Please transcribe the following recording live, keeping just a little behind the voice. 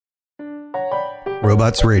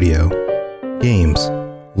Robots Radio. Games,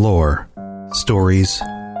 lore, stories,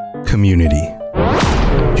 community.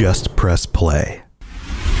 Just press play.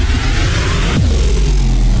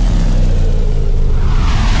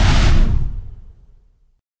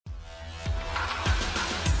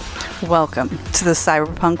 Welcome to the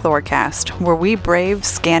Cyberpunk Lorecast, where we brave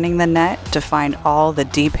scanning the net to find all the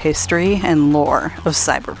deep history and lore of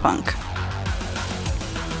Cyberpunk.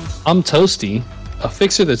 I'm Toasty, a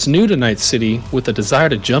fixer that's new to Night City with a desire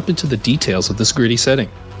to jump into the details of this gritty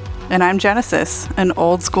setting. And I'm Genesis, an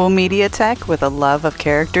old school media tech with a love of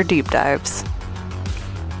character deep dives.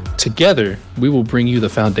 Together, we will bring you the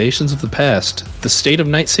foundations of the past, the state of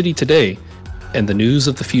Night City today, and the news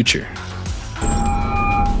of the future.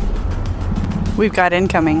 We've got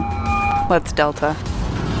incoming. Let's Delta.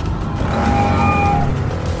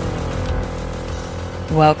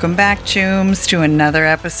 Welcome back, Chooms, to another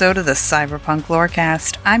episode of the Cyberpunk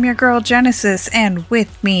Lorecast. I'm your girl, Genesis, and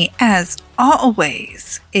with me, as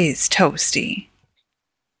always, is Toasty.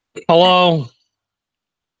 Hello.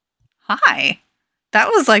 Hi. That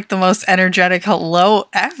was like the most energetic hello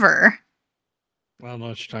ever. I don't know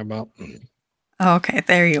what you're talking about. Okay,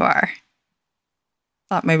 there you are.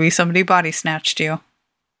 Thought maybe somebody body snatched you.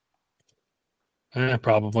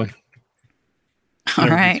 Probably. All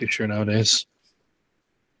Never right. Too sure nowadays.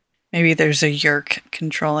 Maybe there's a yerk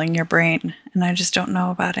controlling your brain, and I just don't know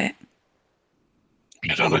about it.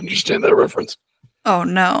 I don't understand that reference. Oh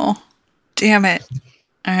no. Damn it.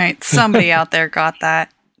 All right, somebody out there got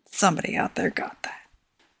that. Somebody out there got that.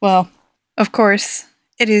 Well, of course,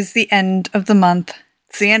 it is the end of the month.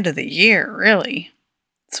 It's the end of the year, really.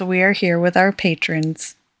 So we are here with our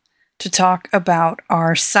patrons to talk about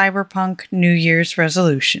our Cyberpunk New Year's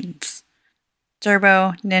resolutions.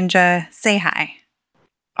 Turbo, Ninja, say hi.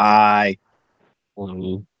 Hi.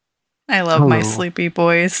 Hello. I love my sleepy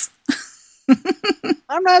boys.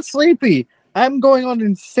 I'm not sleepy. I'm going on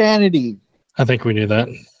insanity. I think we knew that.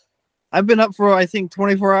 I've been up for, I think,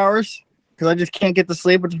 24 hours because I just can't get to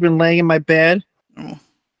sleep. I've just been laying in my bed. Oh,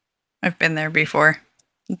 I've been there before.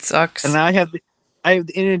 It sucks. And I have the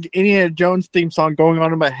Indiana Jones theme song going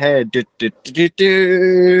on in my head.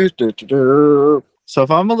 So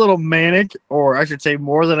if I'm a little manic, or I should say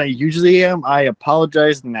more than I usually am, I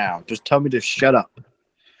apologize now. Just tell me to shut up.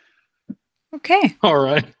 Okay. All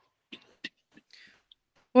right.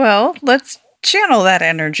 Well, let's channel that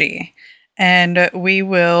energy. And we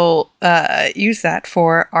will use that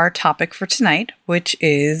for our topic for tonight, which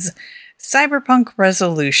is Cyberpunk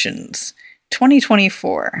Resolutions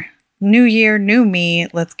 2024. New year, new me.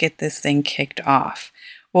 Let's get this thing kicked off.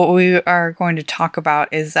 What we are going to talk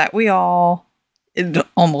about is that we all,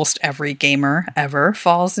 almost every gamer ever,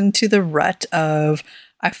 falls into the rut of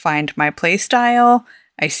I find my playstyle,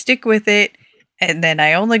 I stick with it, and then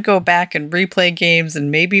I only go back and replay games and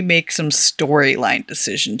maybe make some storyline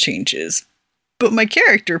decision changes. But my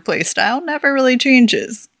character playstyle never really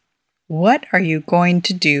changes. What are you going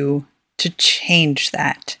to do to change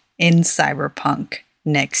that in Cyberpunk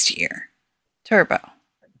next year? Turbo,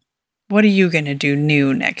 what are you going to do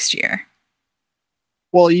new next year?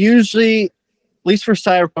 Well, usually, at least for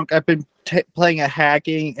Cyberpunk, I've been playing a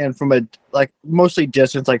hacking and from a mostly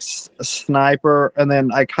distance, like a sniper, and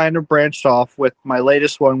then I kind of branched off with my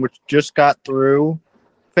latest one, which just got through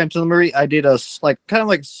Phantom Memory. I did a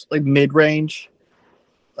kind of mid range.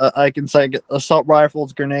 I can say assault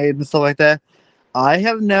rifles, grenades, and stuff like that. I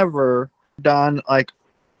have never done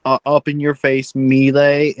up in your face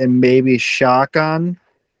melee and maybe shotgun.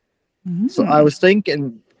 Mm-hmm. So I was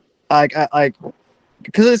thinking,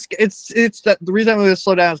 because it's that the reason I'm going to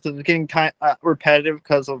slow down is because it's getting kind of repetitive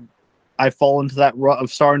because of I fall into that rut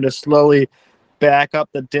of starting to slowly back up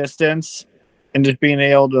the distance and just being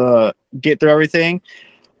able to get through everything.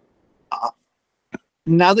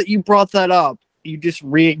 Now that you brought that up, you just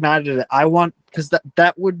reignited it. I want, because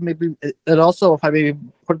that would maybe, and also if I maybe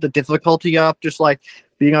put the difficulty up, just like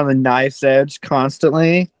being on the knife's edge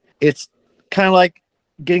constantly, it's kind of like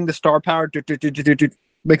getting the star power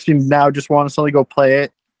makes me now just want to suddenly go play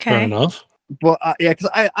it. Okay. Fair enough. But yeah,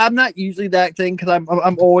 because I'm not usually that thing, because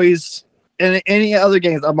I'm always in any other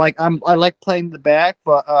games. I like playing the back,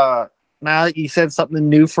 but now that you said something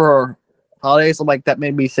new for holidays, that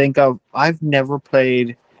made me think of I've never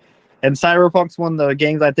played. And Cyberpunk's one of the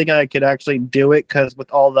games I think I could actually do it, because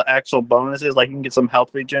with all the actual bonuses, like you can get some health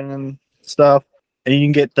regen and stuff, and you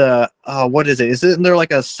can get the what is it? Isn't there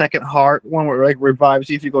like a second heart one where it revives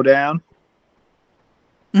you if you go down?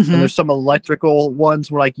 Mm-hmm. And there's some electrical ones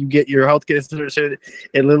where you get your health kit. It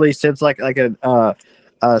literally sends like a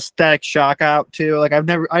static shock out too.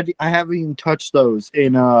 I haven't even touched those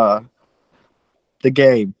in the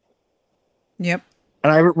game. Yep.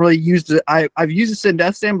 and I haven't really used it. I've used the Sin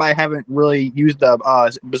Death Stand, but I haven't really used the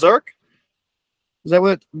Berserk. Is that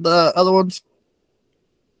what the other ones?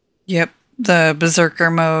 Yep. The Berserker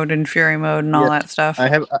mode and Fury mode and all that stuff. I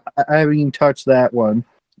haven't even touched that one.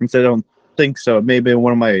 And so I don't think so. It may have been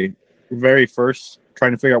one of my very first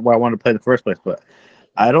trying to figure out what I wanted to play in the first place, but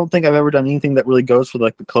I don't think I've ever done anything that really goes for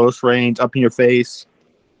like the close range, up in your face.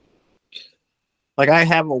 Like I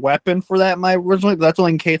have a weapon for that in my originally, but that's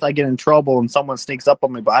only in case I get in trouble and someone sneaks up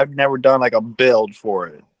on me. But I've never done like a build for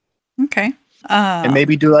it. Okay. And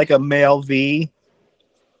maybe do like a male V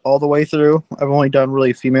all the way through. I've only done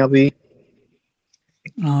really female V.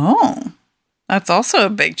 Oh, that's also a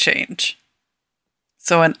big change.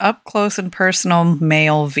 So an up close and personal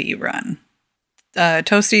male V run.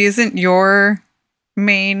 Toasty, isn't your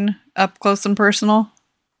main up close and personal?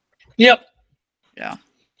 Yep. Yeah.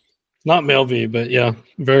 Not male V, but yeah,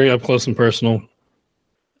 very up close and personal.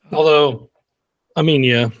 Although, I mean,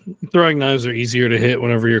 yeah, throwing knives are easier to hit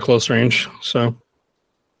whenever you're close range. So,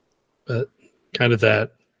 but kind of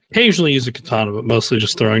that. Occasionally use a katana, but mostly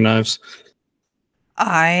just throwing knives.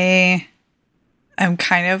 I am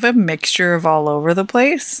kind of a mixture of all over the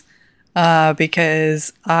place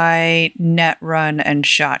because I net run and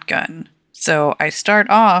shotgun. So I start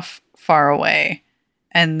off far away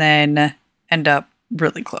and then end up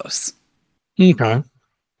really close. Okay.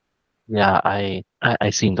 Yeah, I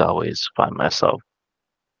seem to always find myself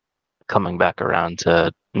coming back around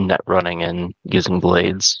to net running and using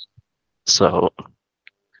blades. So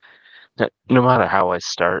no matter how I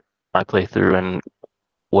start my playthrough and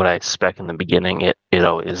what I expect in the beginning, it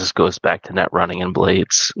always goes back to net running and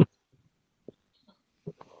blades.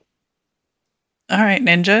 All right,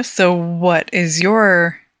 Ninja. So what is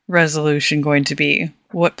your resolution going to be?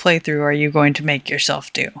 What playthrough are you going to make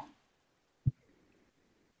yourself do?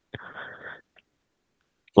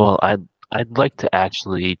 Well, I'd like to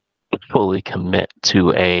actually fully commit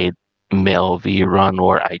to a male V run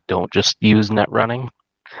where I don't just use net running.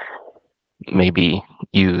 Maybe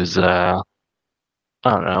use I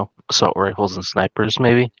don't know, assault rifles and snipers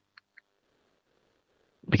maybe.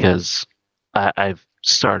 Because I've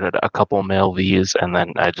started a couple male Vs and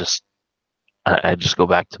then I just go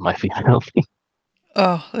back to my female V.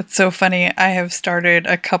 Oh, that's so funny. I have started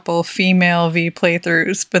a couple female V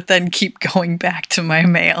playthroughs, but then keep going back to my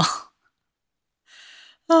male.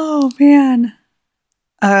 Oh, man.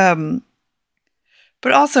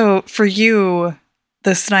 But also, for you,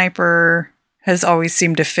 the sniper has always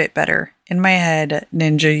seemed to fit better. In my head,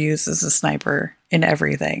 Ninja uses a sniper in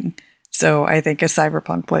everything. So I think a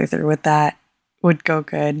Cyberpunk playthrough with that would go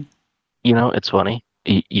good. You know, it's funny.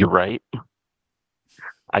 You're right.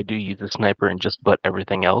 I do use a sniper in just about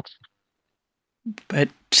everything else. But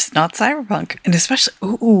just not Cyberpunk. And especially,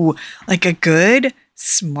 like a good,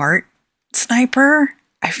 smart sniper,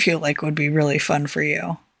 I feel like would be really fun for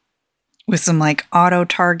you. With some like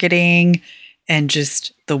auto-targeting and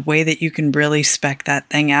just the way that you can really spec that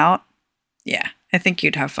thing out. Yeah, I think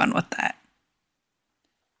you'd have fun with that.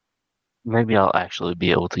 Maybe I'll actually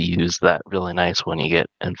be able to use that really nice when you get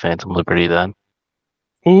in Phantom Liberty then.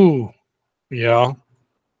 Ooh, yeah.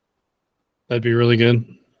 That'd be really good.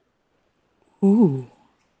 Ooh,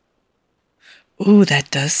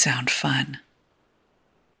 that does sound fun.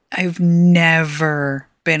 I've never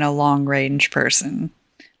been a long range person.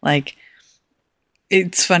 Like,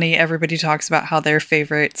 it's funny, everybody talks about how their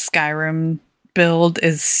favorite Skyrim build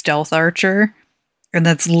is Stealth Archer, and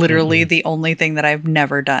that's literally the only thing that I've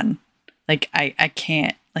never done. Like, I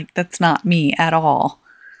can't. Like, that's not me at all.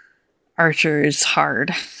 Archer is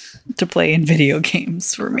hard to play in video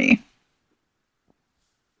games for me.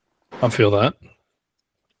 I feel that.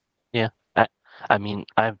 Yeah, I mean,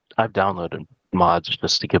 I've downloaded mods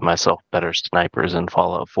just to give myself better snipers in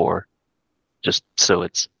Fallout 4, just so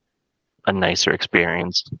it's a nicer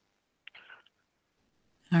experience.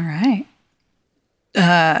 All right.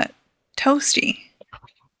 Toasty,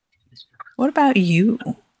 what about you?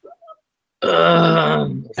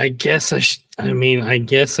 I guess I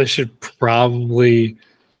should probably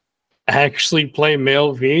actually play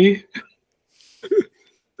male V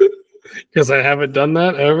because I haven't done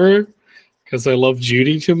that ever because I love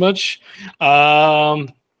Judy too much. I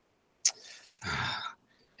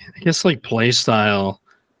guess like play style.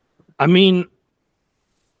 I mean,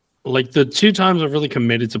 like the 2 times I've really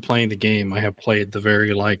committed to playing the game, I have played the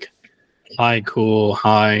very like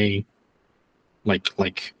high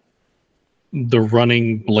like the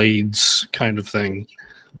running blades kind of thing.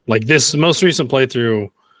 Like this most recent playthrough,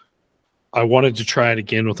 I wanted to try it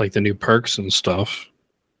again with like the new perks and stuff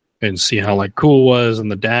and see how like cool it was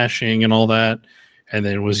and the dashing and all that. And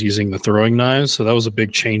then was using the throwing knives. So that was a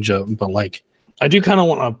big change up. But like I do kind of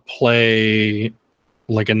want to play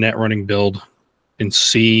like a net running build and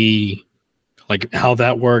see like how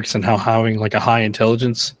that works and how having like a high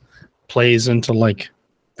intelligence plays into like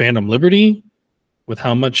Phantom Liberty with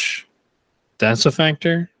how much that's a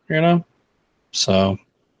factor, So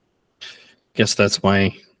guess that's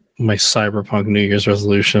my Cyberpunk New Year's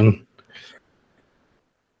resolution.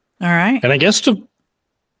 All right. And I guess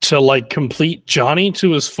to like complete Johnny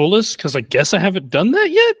to his fullest, because I guess I haven't done that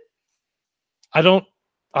yet. I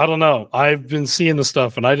don't know. I've been seeing the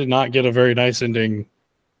stuff and I did not get a very nice ending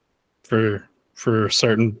for a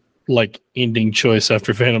certain like ending choice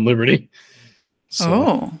after Phantom Liberty. So,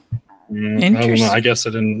 I don't know. I guess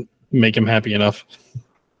I didn't make him happy enough.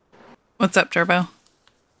 What's up, Turbo?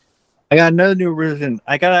 I got another new revision.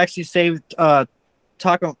 I gotta actually save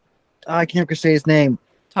Taka. I can't say his name.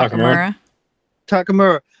 Takamura.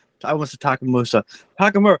 I want to Takamusa.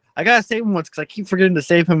 Takamura. I gotta save him once because I keep forgetting to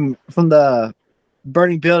save him from the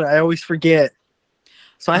burning building. I always forget.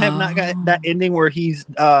 So I have not got that ending where he's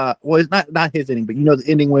well, it's not his ending, but the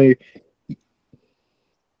ending where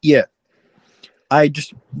I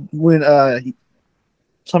just when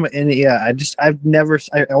someone in it,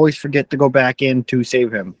 I always forget to go back in to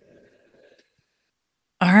save him.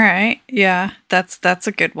 All right. Yeah, that's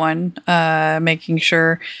a good one. Making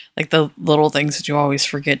sure like the little things that you always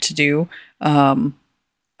forget to do. On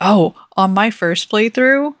my first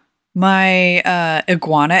playthrough, my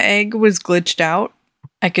iguana egg was glitched out.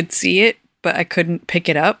 I could see it, but I couldn't pick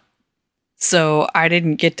it up. So I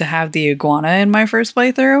didn't get to have the iguana in my first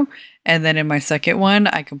playthrough. And then in my second one,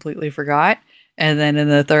 I completely forgot. And then in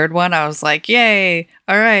the third one, I was like, yay,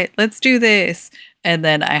 all right, let's do this. And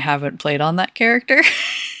then I haven't played on that character.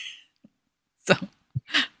 So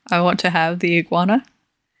I want to have the iguana.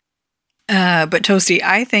 But Toasty,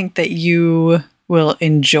 I think that you will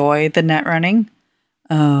enjoy the net running.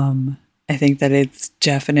 I think that it's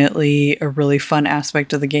definitely a really fun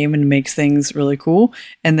aspect of the game and makes things really cool.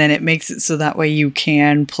 And then it makes it so that way you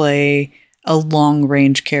can play a long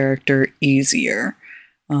range character easier.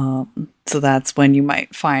 So that's when you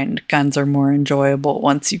might find guns are more enjoyable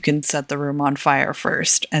once you can set the room on fire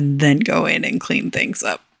first and then go in and clean things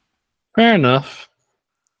up. Fair enough.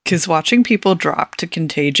 Because watching people drop to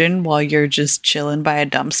contagion while you're just chilling by a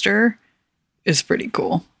dumpster is pretty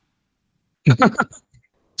cool.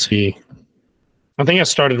 See, I think I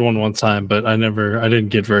started one time, but I didn't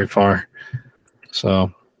get very far.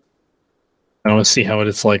 So I want to see how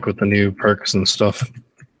it's like with the new perks and stuff.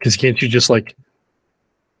 Because can't you just like,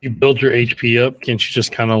 you build your HP up? Can't you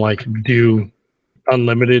just kind of like do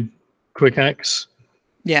unlimited quick hacks?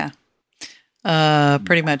 Yeah.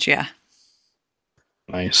 Pretty much, yeah.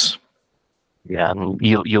 Nice. Yeah, and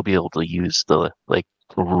you'll be able to use the like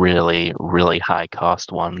really, really high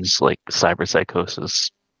cost ones like Cyber Psychosis.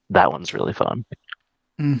 That one's really fun.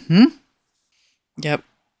 Mm-hmm. Yep.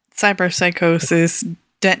 Cyber Psychosis,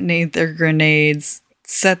 detonate their grenades,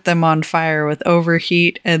 set them on fire with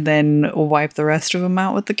overheat, and then wipe the rest of them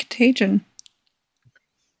out with the contagion.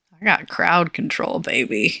 I got crowd control,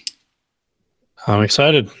 baby. I'm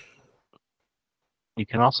excited. You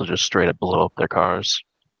can also just straight up blow up their cars.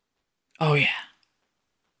 Oh, yeah.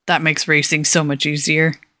 That makes racing so much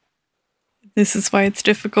easier. This is why it's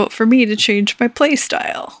difficult for me to change my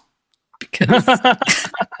playstyle. Because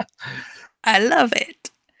I love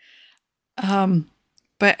it.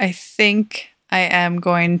 But I think I am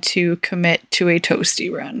going to commit to a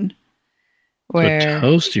Toasty run. A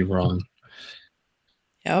Toasty run?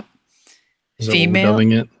 Yep. Is that what we're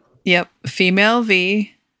dubbing it? Yep. Female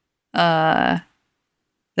V. That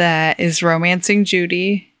is romancing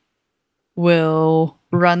Judy. Will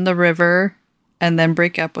run the river and then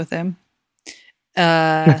break up with him.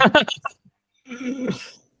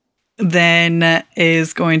 Then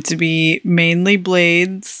is going to be mainly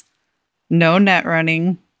blades, no net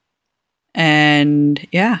running, and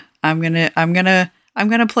yeah, I'm gonna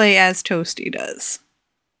play as Toasty does.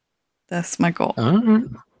 That's my goal. All right.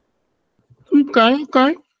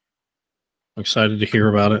 Okay. I'm excited to hear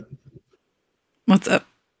about it. What's up?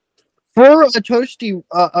 For a Toasty,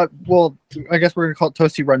 well, I guess we're gonna call it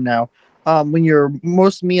Toasty Run now. When you're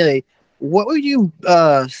most melee, what would you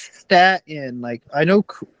stat in? Like, I know,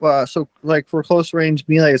 so like for close range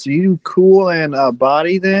melee, so you do cool and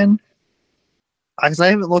body then? Because I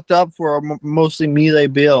haven't looked up for a mostly melee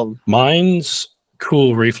build. Mine's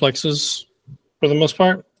cool reflexes for the most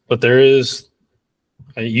part, but there is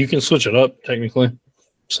you can switch it up technically.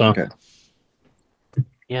 So okay.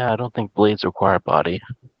 Yeah, I don't think blades require body.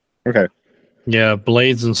 Okay. Yeah,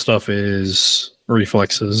 blades and stuff is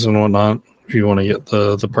reflexes and whatnot. If you want to get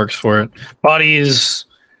the perks for it, body is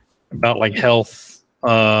about like health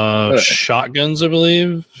shotguns, I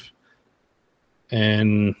believe,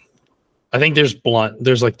 and I think there's blunt.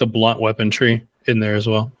 There's like the blunt weaponry in there as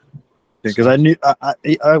well. Because I knew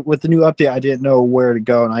with the new update, I didn't know where to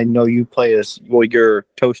go, and I know you play as your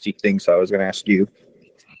toasty thing, so I was going to ask you.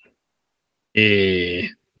 Yeah,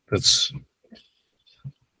 that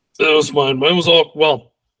was mine. Mine was all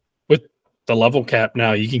well with the level cap.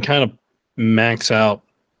 Now you can kind of max out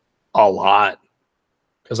a lot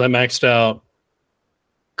because I maxed out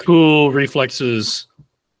cool reflexes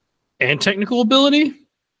and technical ability.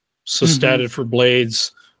 So statted for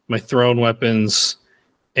blades, my thrown weapons,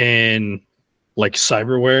 and like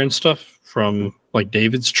cyberware and stuff from like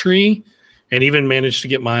David's tree, and even managed to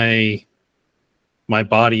get my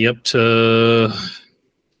body up to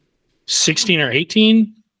 16 or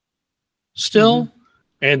 18 still.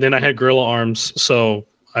 And then I had gorilla arms, so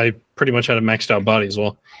I pretty much had a maxed out body as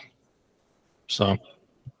well. So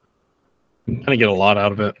kind of get a lot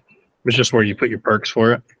out of it. It's just where you put your perks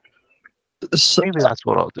for it. So, Maybe that's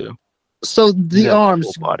what I'll do. So the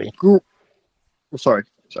arms body. Sorry.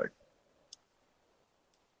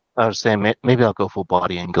 I was saying maybe I'll go full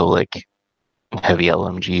body and go like heavy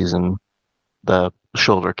LMGs and the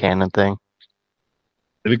shoulder cannon thing.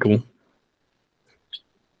 That'd be cool.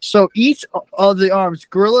 So each of the arms,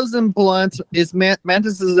 gorillas and blunt, is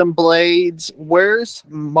mantises and blades. Where's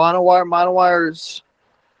monowire? Monowire's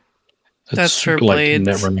That's for like blades.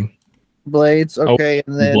 net running. Blades, okay,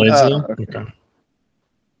 and then Blades. okay,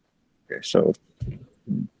 so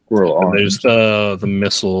gorilla arms. There's the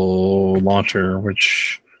missile launcher,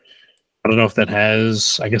 which I don't know if that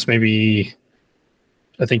has. I guess maybe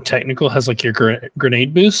I think technical has like your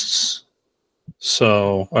grenade boosts.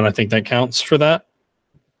 So, and I think that counts for that.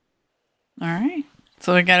 All right.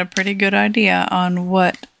 So I got a pretty good idea on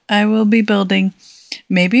what I will be building.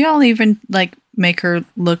 Maybe I'll even like make her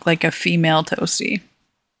look like a female Toasty.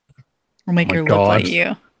 Or make her look like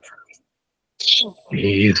you.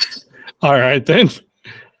 Jeez. All right then.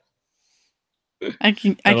 I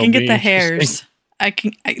can get the hairs.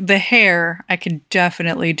 The hair I can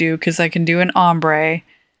definitely do because I can do an ombre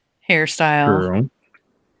hairstyle. True.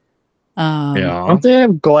 Don't they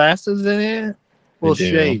have glasses in it? Well,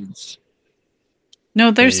 shades.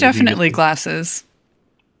 No, there's definitely glasses.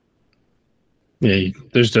 Yeah,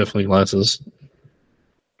 there's definitely glasses.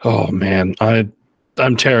 Oh man, I'm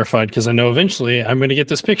terrified because I know eventually I'm going to get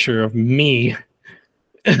this picture of me.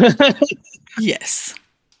 Yes.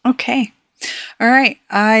 Okay. All right.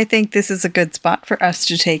 I think this is a good spot for us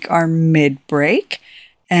to take our mid-break.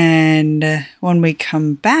 And when we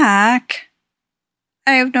come back,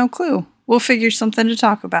 I have no clue. We'll figure something to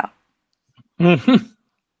talk about. Mm-hmm.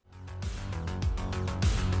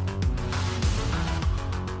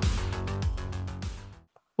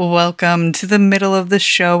 Welcome to the middle of the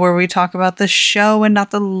show where we talk about the show and not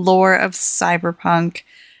the lore of Cyberpunk.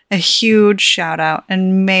 A huge shout out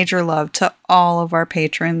and major love to all of our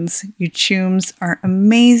patrons. You chooms are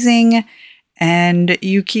amazing and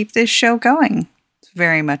you keep this show going. It's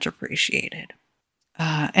very much appreciated.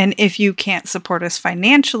 And if you can't support us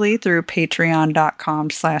financially through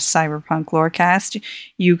patreon.com/cyberpunklorecast,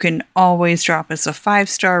 you can always drop us a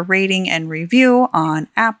 5-star rating and review on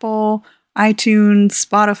Apple, iTunes,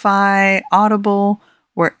 Spotify, Audible,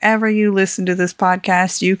 wherever you listen to this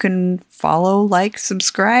podcast. You can follow, like,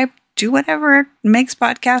 subscribe, do whatever makes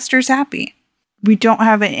podcasters happy. We don't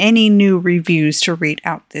have any new reviews to read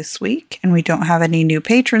out this week, and we don't have any new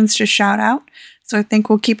patrons to shout out, so I think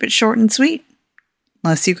we'll keep it short and sweet.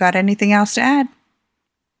 Unless you got anything else to add.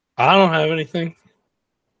 I don't have anything.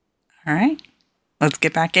 All right. Let's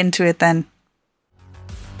get back into it then.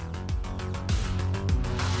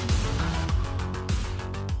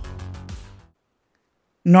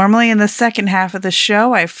 Normally in the second half of the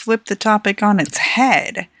show, I flip the topic on its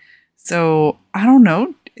head. So, I don't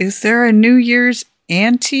know. Is there a New Year's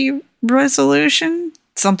anti-resolution?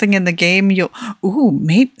 Something in the game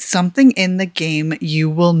maybe something in the game you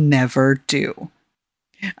will never do.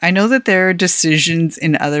 I know that there are decisions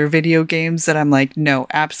in other video games that I'm like, no,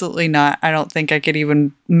 absolutely not. I don't think I could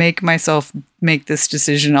even make myself make this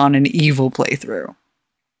decision on an evil playthrough.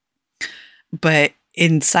 But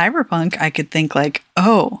in Cyberpunk, I could think like,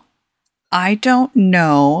 oh, I don't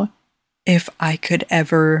know if I could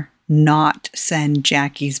ever not send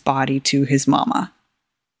Jackie's body to his mama.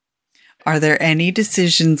 Are there any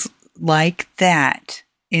decisions like that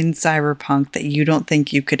in Cyberpunk that you don't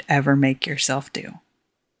think you could ever make yourself do?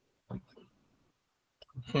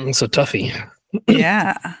 It's a toughie.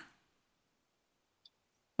 Yeah.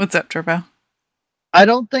 What's up, Turbo? I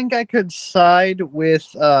don't think I could side with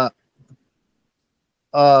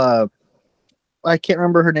I can't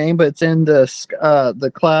remember her name, but it's in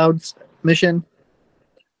the Clouds mission.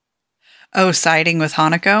 Oh, siding with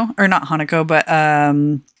Hanako, or not Hanako, but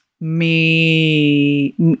Miko,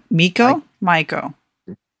 Maiko. Michael.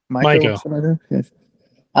 Maiko. Yes.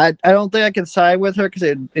 I don't think I can side with her because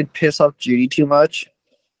it'd piss off Judy too much.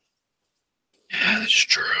 Yeah, that's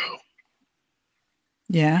true.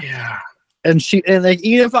 Yeah. Yeah. And like,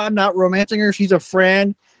 even if I'm not romancing her, she's a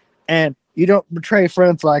friend, and you don't betray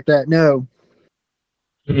friends like that. No.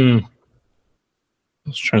 I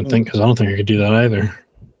was trying to think because I don't think I could do that either.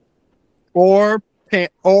 Or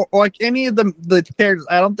like any of the characters,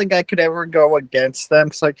 I don't think I could ever go against them.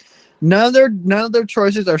 Because like none of their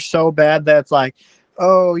choices are so bad that it's like,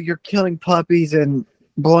 oh, you're killing puppies and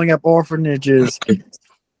blowing up orphanages.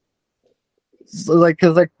 So like,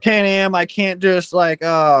 because like Pan Am, I can't just like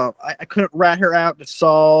I couldn't rat her out to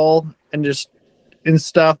Saul and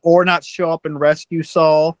stuff, or not show up and rescue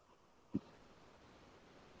Saul.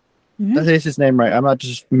 Mm-hmm. I think it's his name right. I'm not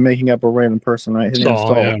just making up a random person, right? His name's Saul,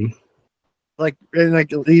 Saul. yeah. Like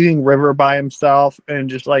leaving River by himself and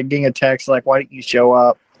just like getting a text like, "Why didn't you show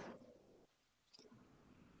up?"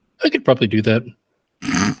 I could probably do that.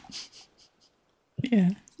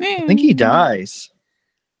 Yeah. I think he dies.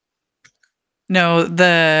 No,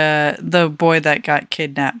 the boy that got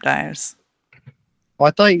kidnapped dies. Well,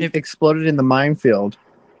 I thought he exploded in the minefield.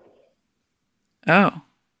 Oh.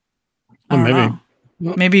 I Well, don't maybe.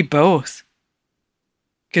 know. Maybe both.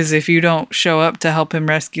 Because if you don't show up to help him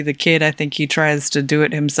rescue the kid, I think he tries to do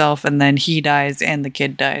it himself, and then he dies and the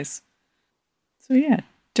kid dies. So yeah,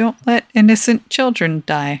 don't let innocent children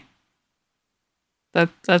die.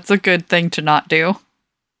 That's a good thing to not do.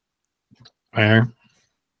 Fair.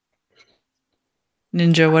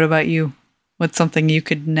 Ninja, what about you? What's something you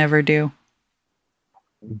could never do?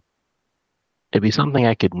 It'd be something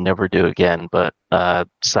I could never do again, but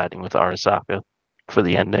siding with Arasaka for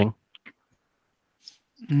the ending.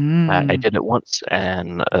 I did it once,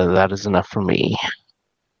 and that is enough for me.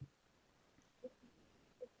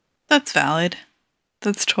 That's valid.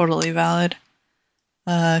 That's totally valid.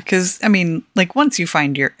 Because, I mean, like, once you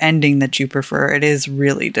find your ending that you prefer, it is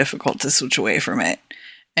really difficult to switch away from it.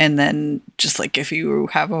 And then, just like if you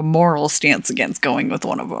have a moral stance against going with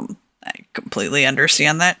one of them, I completely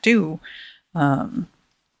understand that too. In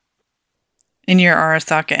your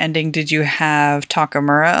Arasaka ending, did you have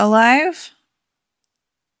Takamura alive?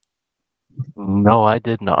 No, I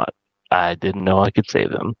did not. I didn't know I could save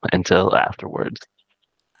them until afterwards.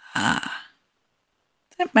 That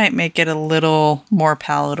might make it a little more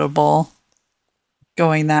palatable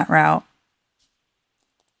going that route.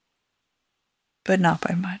 But not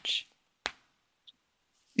by much.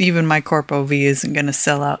 Even my Corpo V isn't going to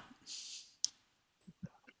sell out.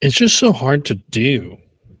 It's just so hard to do.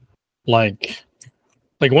 Like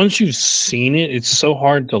once you've seen it, it's so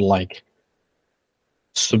hard to like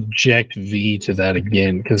subject V to that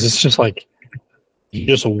again, because it's just like you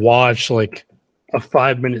just watch like a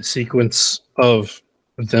 5-minute sequence of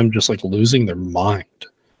them just like losing their mind,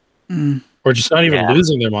 or just not even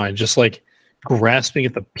losing their mind, just like grasping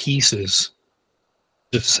at the pieces.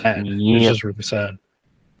 Just sad. Yep. It's just really sad.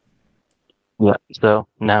 Yeah. So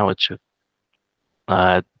now it's just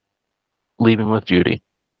leaving with Judy.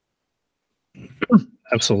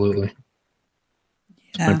 Absolutely.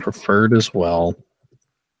 Yeah. I preferred as well.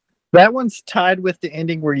 That one's tied with the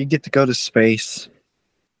ending where you get to go to space.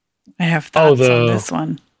 I have thoughts on this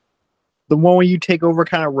one. The one where you take over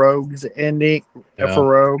kind of Rogue's ending for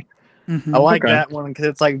Rogue. Mm-hmm. I like that one because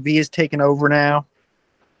it's like V is taking over now.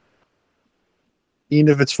 Even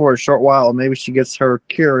if it's for a short while, maybe she gets her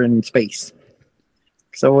cure in space.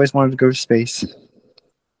 Because I always wanted to go to space.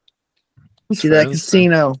 See that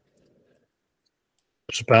casino.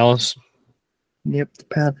 There's a palace. Yep, the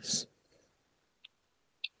palace.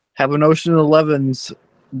 Have an Ocean 11's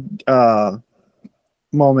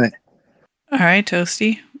moment. All right,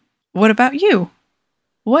 Toasty. What about you?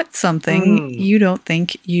 What's something you don't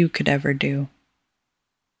think you could ever do?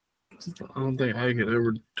 I don't think I could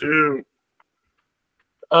ever do.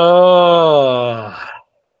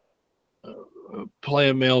 Play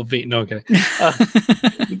a male V. No, okay.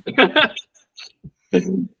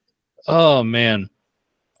 Oh man,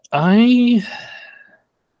 I'm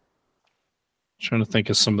trying to think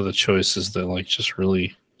of some of the choices that like just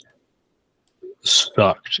really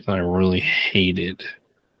sucked that I really hated.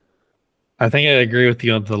 I think I agree with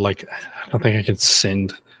you on the like. I don't think I could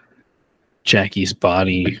send Jackie's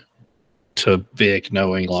body to Vic,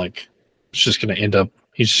 knowing like it's just gonna end up.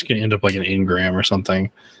 He's just gonna end up like an engram or something.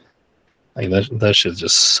 Like that shit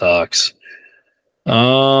just sucks.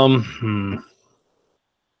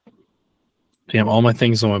 Damn, all my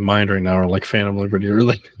things on my mind right now are like Phantom Liberty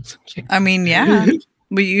related. I mean, yeah.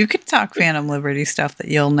 But you could talk Phantom Liberty stuff that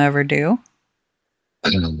you'll never do.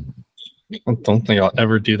 I don't think I'll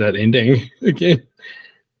ever do that ending again.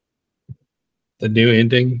 The new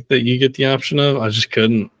ending that you get the option of, I just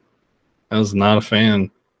couldn't. I was not a fan.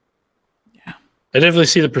 Yeah. I definitely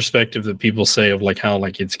see the perspective that people say of like how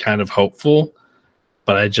like it's kind of hopeful,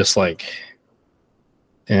 but I just like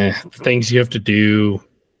things you have to do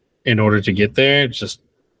in order to get there just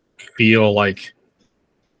feel like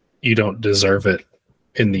you don't deserve it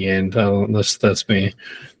in the end. That's me.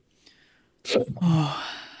 Oh,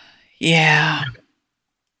 yeah.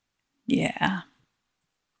 Yeah. I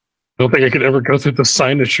don't think I could ever go through the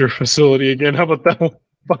signature facility again. How about that one?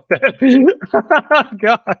 Fuck that.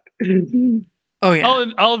 God. Oh,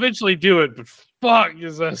 yeah. I'll eventually do it, but fuck,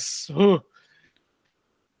 is this?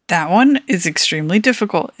 That one is extremely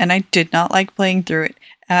difficult, and I did not like playing through it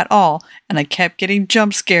at all. And I kept getting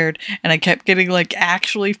jump scared, and I kept getting like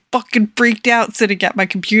actually fucking freaked out sitting at my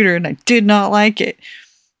computer, and I did not like it.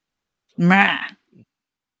 Meh.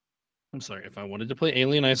 I'm sorry. If I wanted to play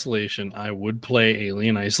Alien Isolation, I would play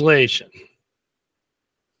Alien Isolation.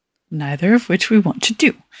 Neither of which we want to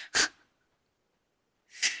do.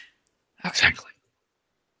 Exactly.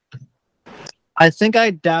 I think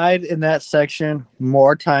I died in that section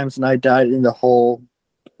more times than I died in the whole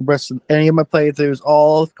rest of any of my playthroughs,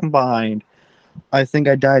 all combined. I think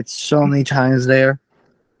I died so many times there.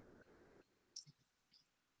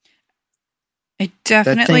 I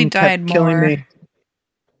definitely died more. Me.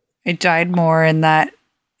 I died more in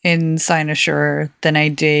Cynosure than I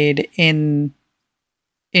did in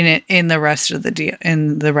the rest of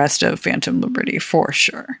the rest of Phantom Liberty for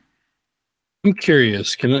sure. I'm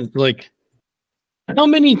curious. Can it, like, how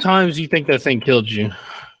many times do you think that thing killed you?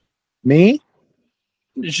 Me?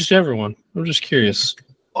 It's just everyone. I'm just curious.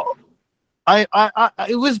 I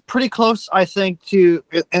it was pretty close, I think, to,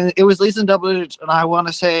 and it was at least in double digits, and I want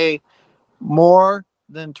to say more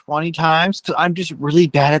than 20 times because I'm just really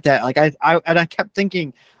bad at that. Like I kept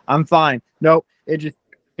thinking I'm fine. Nope,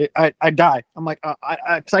 I die. I'm like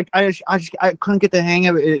I couldn't get the hang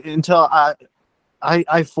of it until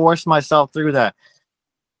I forced myself through that.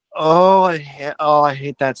 I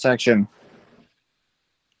hate that section.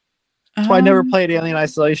 That's why I never played Alien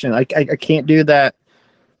Isolation. I can't do that.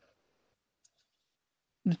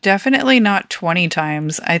 Definitely not 20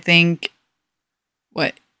 times. I think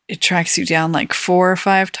it tracks you down like 4 or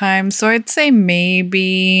 5 times. So I'd say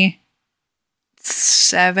maybe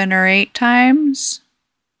 7 or 8 times.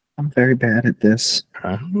 I'm very bad at this.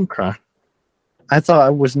 Okay. I thought I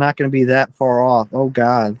was not going to be that far off. Oh,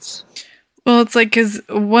 gods. Well, it's like, because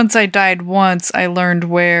once I died once, I learned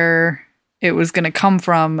where it was going to come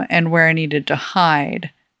from and where I needed to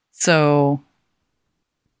hide. So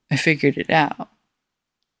I figured it out.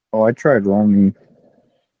 Oh, I tried wrong.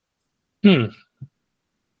 Okay.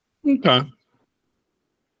 How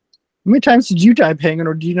many times did you die, Penguin,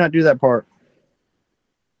 or did you not do that part?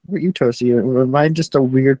 What are you, Toasty? Am I just a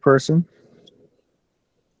weird person?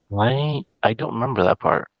 I don't remember that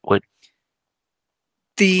part. What?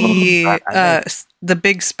 The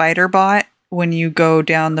big spider bot when you go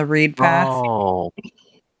down the reed path. Oh.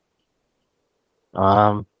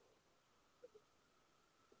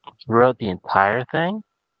 Throughout the entire thing,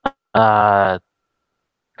 I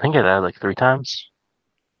think I died like 3 times.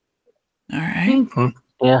 All right. Okay.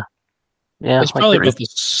 Yeah. It's like probably about the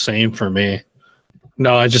same for me.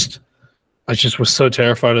 No, I just was so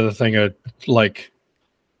terrified of the thing. I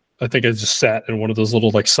think I just sat in one of those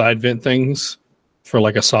little like side vent things for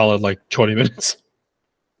like a solid like 20 minutes.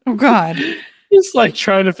 Oh God. It's like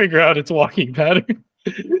trying to figure out its walking pattern.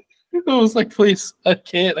 I was like, please, I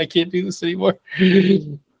can't do this anymore.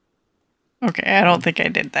 Okay, I don't think I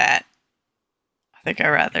did that. I think I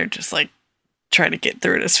rather just like try to get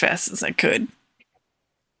through it as fast as I could.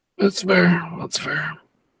 That's fair. That's fair.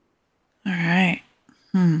 All right.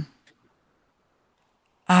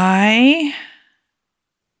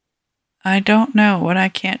 I don't know what I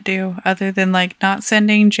can't do other than like not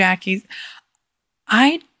sending Jackie's.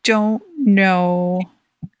 I don't know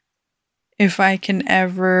if I can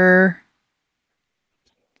ever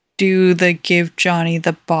do the give Johnny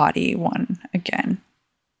the body one again.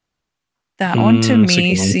 That one to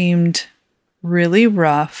me seemed really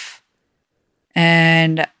rough,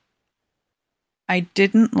 and I just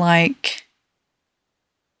didn't like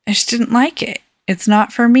it. It's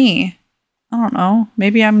not for me. I don't know.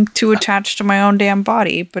 Maybe I'm too attached to my own damn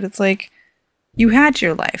body, but it's like, you had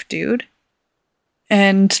your life, dude.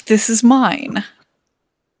 And this is mine.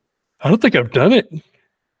 I don't think I've done it. I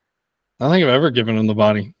don't think I've ever given him the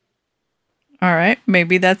body. All right.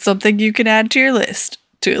 Maybe that's something you can add to your list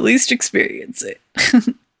to at least experience it.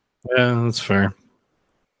 Yeah, that's fair.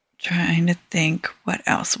 Trying to think what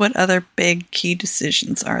else. What other big key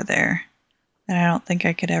decisions are there that I don't think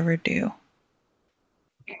I could ever do?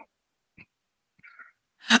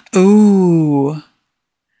 Ooh.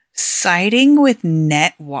 Siding with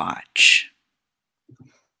Netwatch.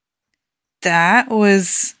 That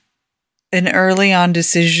was an early on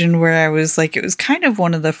decision where I was like, it was kind of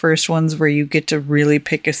one of the first ones where you get to really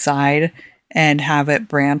pick a side and have it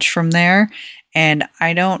branch from there. And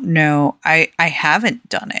I don't know, I haven't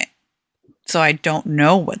done it. So I don't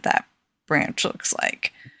know what that branch looks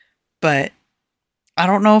like. But I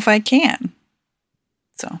don't know if I can.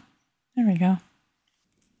 So there we go.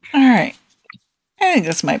 All right. I think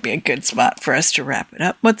this might be a good spot for us to wrap it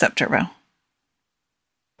up. What's up, Turbo?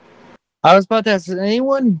 I was about to ask, has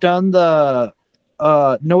anyone done the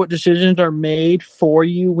know what decisions are made for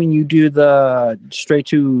you when you do the straight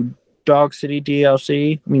to Dog City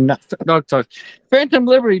DLC? I mean, not Dog Talk, Phantom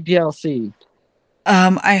Liberty DLC.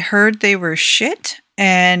 I heard they were shit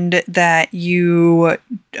and that you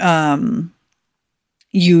don't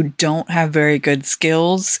have very good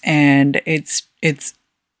skills and it's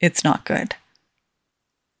not good.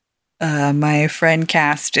 My friend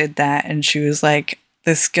Cass did that and she was like,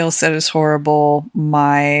 the skill set is horrible.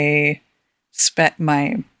 My skill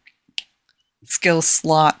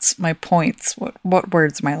slots, my points, what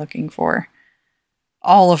words am I looking for?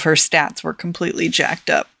 All of her stats were completely jacked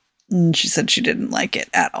up. And she said she didn't like it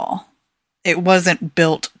at all. It wasn't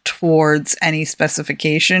built towards any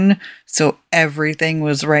specification, so everything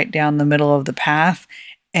was right down the middle of the path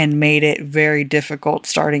and made it very difficult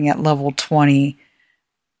starting at level 20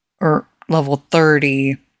 or level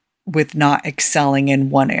 30 with not excelling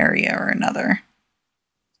in one area or another.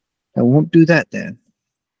 I won't do that then.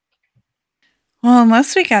 Well,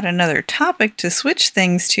 unless we got another topic to switch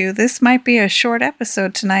things to, this might be a short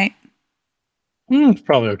episode tonight. It's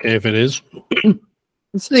probably okay if it is.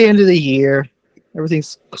 It's the end of the year.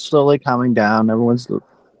 Everything's slowly calming down. Everyone's. All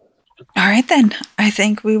right, then. I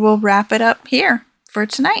think we will wrap it up here for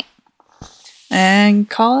tonight and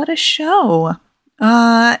call it a show.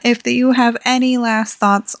 If you have any last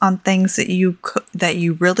thoughts on things that you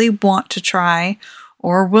really want to try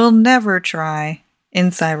or will never try in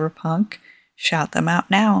Cyberpunk, shout them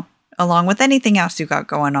out now, along with anything else you got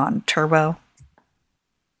going on, Turbo.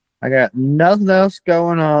 I got nothing else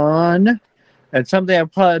going on. And something I'll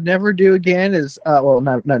probably never do again is,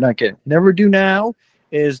 not kidding. Never do now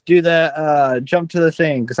is do that jump to the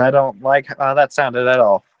thing because I don't like how that sounded at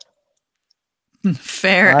all.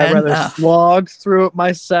 Fair enough. I'd rather slog through it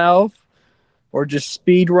myself or just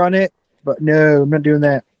speed run it. But no, I'm not doing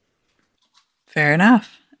that. Fair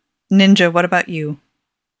enough. Ninja, what about you?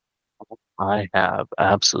 I have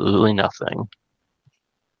absolutely nothing.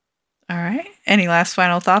 All right. Any last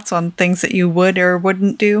final thoughts on things that you would or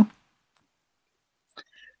wouldn't do?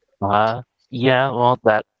 Yeah, well,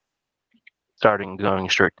 that going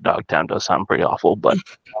straight to Dogtown does sound pretty awful, but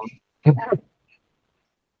all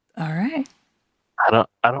right. I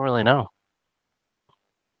don't really know.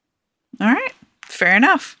 All right. Fair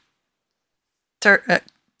enough.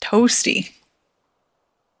 Toasty.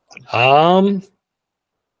 Well,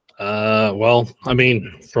 I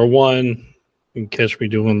mean, for one, you can catch me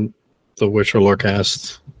doing the Witcher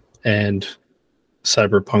Lorecast and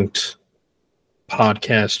Cyberpunk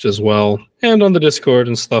podcast as well, and on the Discord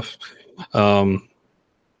and stuff.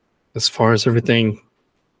 As far as everything,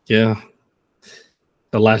 yeah.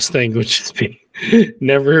 The last thing would just be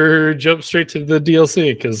never jump straight to the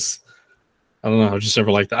DLC because I don't know, I just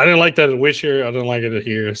never liked that. I didn't like that in Witcher. I didn't like it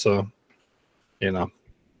here, so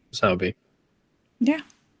that's how it be. Yeah.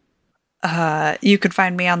 You could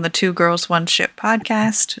find me on the Two Girls One Ship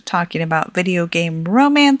podcast talking about video game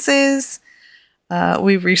romances.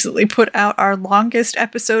 We recently put out our longest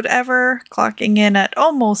episode ever, clocking in at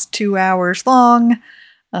almost 2 hours long.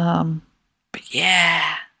 But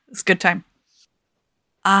yeah, it's a good time.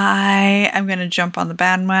 I am going to jump on the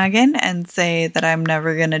bandwagon and say that I'm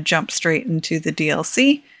never going to jump straight into the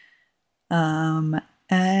DLC. And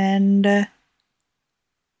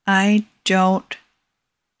I don't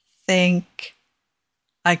think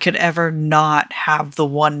I could ever not have the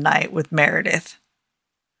one night with Meredith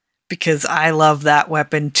because I love that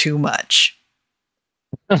weapon too much.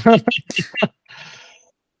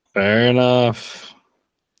 Fair enough.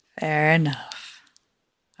 Fair enough.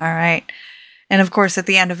 All right. And of course, at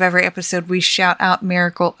the end of every episode, we shout out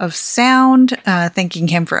Miracle of Sound, thanking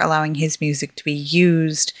him for allowing his music to be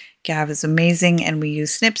used. Gav is amazing, and we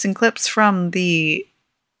use snips and clips from the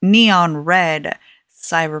Neon Red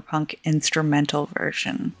Cyberpunk instrumental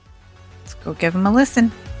version. So go give them a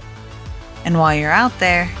listen. And while you're out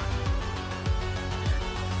there,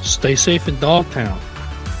 Stay safe in Dogtown.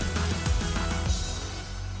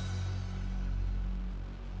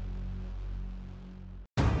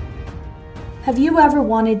 Have you ever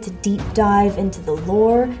wanted to deep dive into the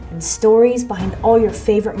lore and stories behind all your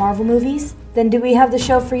favorite Marvel movies? Then do we have the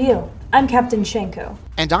show for you? I'm Captain Shenko.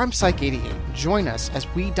 And I'm Psych88. Join us as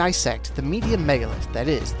we dissect the media megalith that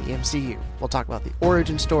is the MCU. We'll talk about the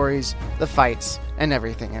origin stories, the fights, and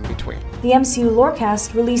everything in between. The MCU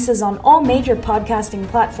Lorecast releases on all major podcasting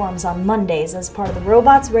platforms on Mondays as part of the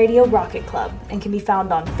Robots Radio Rocket Club and can be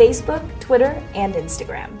found on Facebook, Twitter, and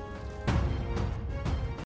Instagram.